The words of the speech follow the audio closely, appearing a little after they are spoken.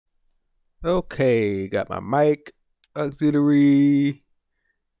Okay, got my mic auxiliary.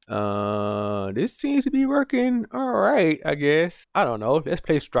 This seems to be working all right, I guess. I don't know. Let's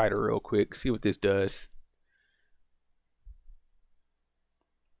play Strider real quick, see what this does.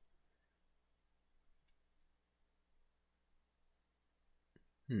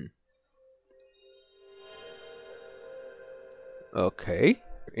 Hmm. Okay,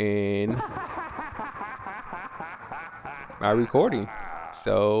 and my recording.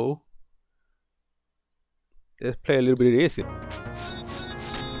 So let's play a little bit of this.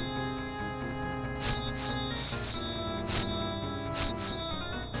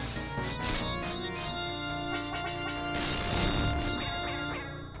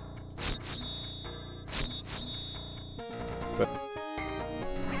 But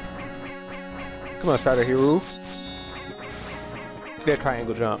come on, Strider Hero. That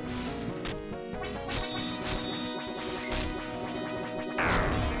triangle jump.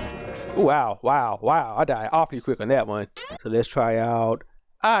 Ooh, wow, wow, wow. I died awfully quick on that one. So let's try out,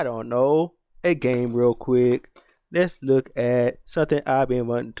 I don't know, a game real quick. Let's look at something I've been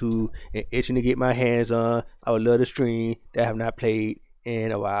wanting to and itching to get my hands on. I would love to stream that I have not played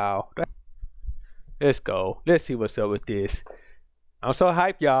in a while. Let's go. Let's see what's up with this. I'm so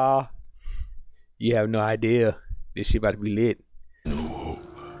hyped, y'all. You have no idea. This shit about to be lit.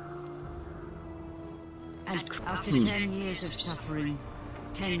 And after 10 years of suffering,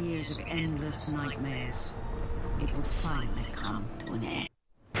 10 years of endless nightmares, it would finally come to an end.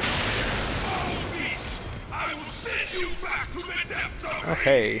 I will send you back to the depths of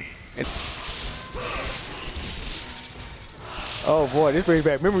Okay. Oh boy, this brings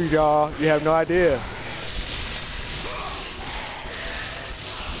back memories, y'all. You have no idea.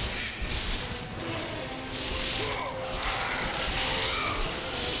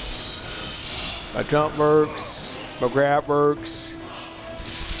 My jump works, my grab works,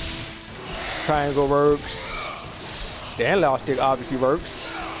 triangle works, the analog stick obviously works.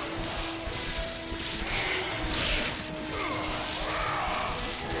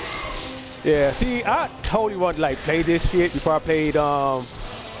 Yeah, see, I totally wanted to like play this shit before I played God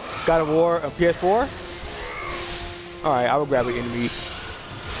of War on PS4. Alright, I will grab an enemy.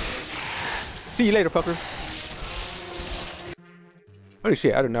 See you later, fucker. Holy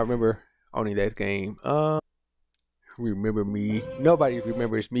shit, I do not remember owning that game. Remember me. Nobody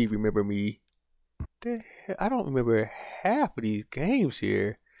remembers me, remember me. I don't remember half of these games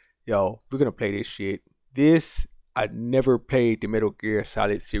here. Yo, we're gonna play this shit. I never played the Metal Gear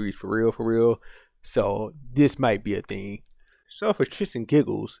Solid series for real. So this might be a thing. So for shits and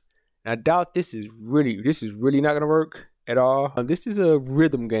giggles, and I doubt this is really not gonna work at all. This is a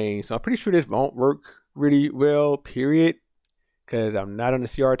rhythm game, so I'm pretty sure this won't work really well, period. Cause I'm not on the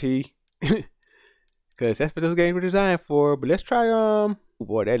CRT. Cause that's what those games were designed for. But let's try oh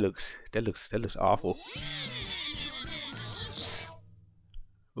boy, that looks awful.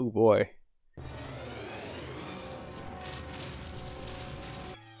 Oh boy.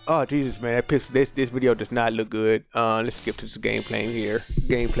 Oh Jesus, man, that pixel, this video does not look good. Let's skip to the gameplay here.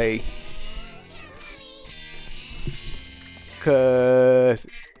 Gameplay. Cause,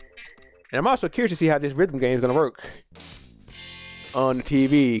 and I'm also curious to see how this rhythm game is gonna work on the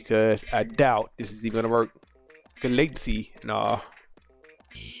TV. Cause I doubt this is even gonna work. Cause latency, nah.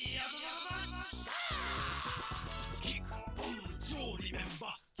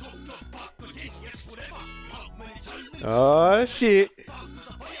 Oh shit.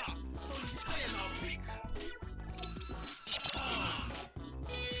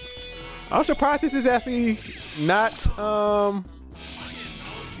 I'm surprised this is actually not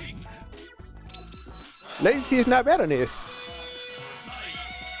latency is not bad on this.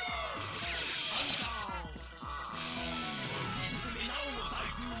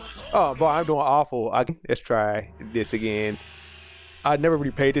 Oh boy, I'm doing awful. Let's try this again. I never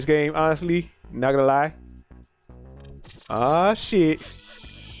really played this game, honestly. Not gonna lie. Ah shit.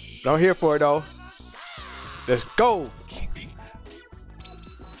 But I'm here for it though. Let's go.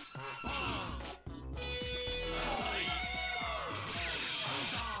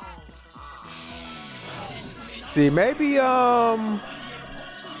 See, maybe oh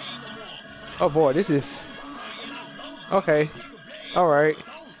boy, this is okay. All right,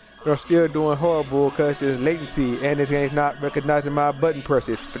 we're still doing horrible because there's latency and this game's not recognizing my button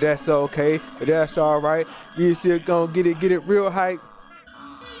presses. But that's okay. But that's all right. We still gonna get it real hype.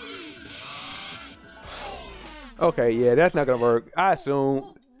 Okay, yeah, that's not gonna work. I assume.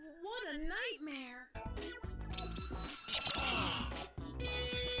 What a nightmare!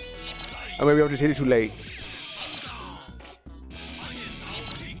 Or maybe I'm just hit it too late.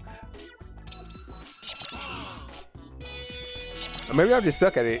 Or maybe I just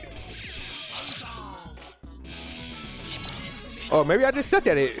suck at it. Or maybe I just suck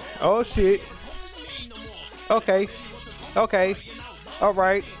at it. Oh shit. Okay. Okay.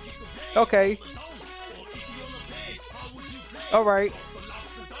 Alright. Okay. Alright.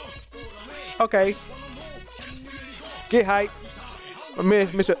 Okay. Get hype.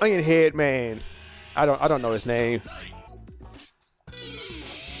 Mr. Onion Head Man. I don't know his name.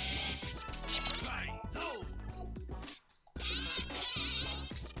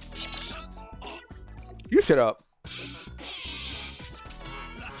 You shut up.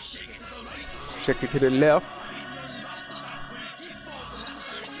 Check it to the left.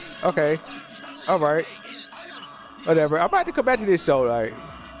 Okay. Alright. Whatever. I'm about to come back to this show, like.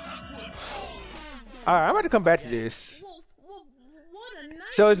 Alright, I'm about to come back to this.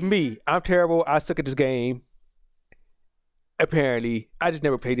 So it's me. I'm terrible. I suck at this game. Apparently. I just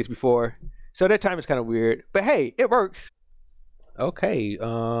never played this before. So that time is kind of weird. But hey, it works. Okay,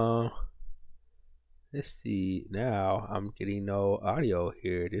 let's see. Now I'm getting no audio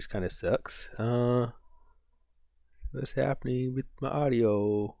here. This kind of sucks. What's happening with my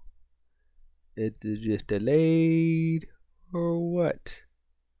audio? It is just delayed or what?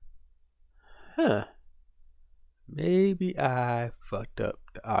 Huh. Maybe I fucked up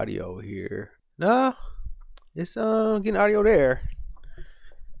the audio here. No, it's getting audio there.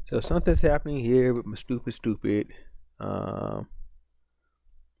 So something's happening here with my stupid.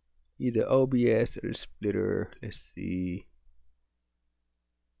 Either OBS or the splitter. Let's see.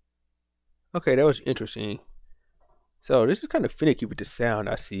 Okay, that was interesting. So this is kind of finicky with the sound,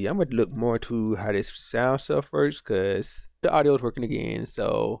 I see. I'm going to look more to how this sound stuff works because the audio is working again,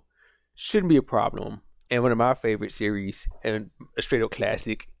 so shouldn't be a problem. And one of my favorite series and a straight up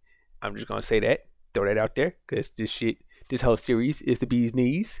classic. I'm just going to say that. Throw that out there because this whole series is the bee's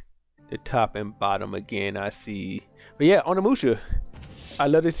knees. The top and bottom again, I see. But yeah, Onimusha. I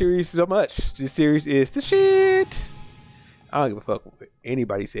love this series so much. This series is the shit. I don't give a fuck what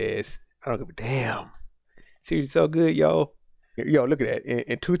anybody says. I don't give a damn. Series is so good, yo. Yo, look at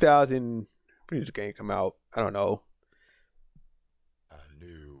that. In 2000, when did this game come out? I don't know.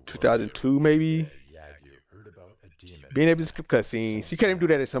 2002 maybe. Being able to skip cutscenes. You can't even do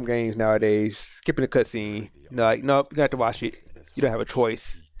that in some games nowadays. Skipping a cutscene. No, like, nope, you have to watch it. You don't have a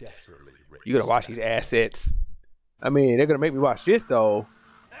choice. You gotta watch these assets. I mean, they're gonna make me watch this though.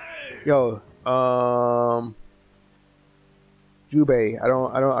 Yo, Jubei. I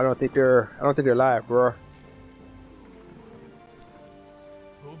don't think they're live, bro.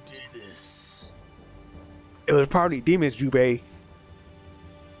 Who did this? It was probably demons, Jubei.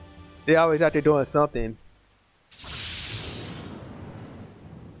 They always out there doing something.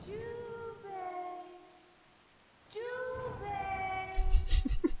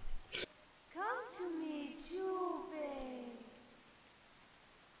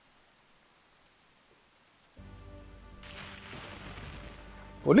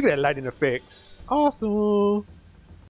 Well, look at that lighting effects. Awesome.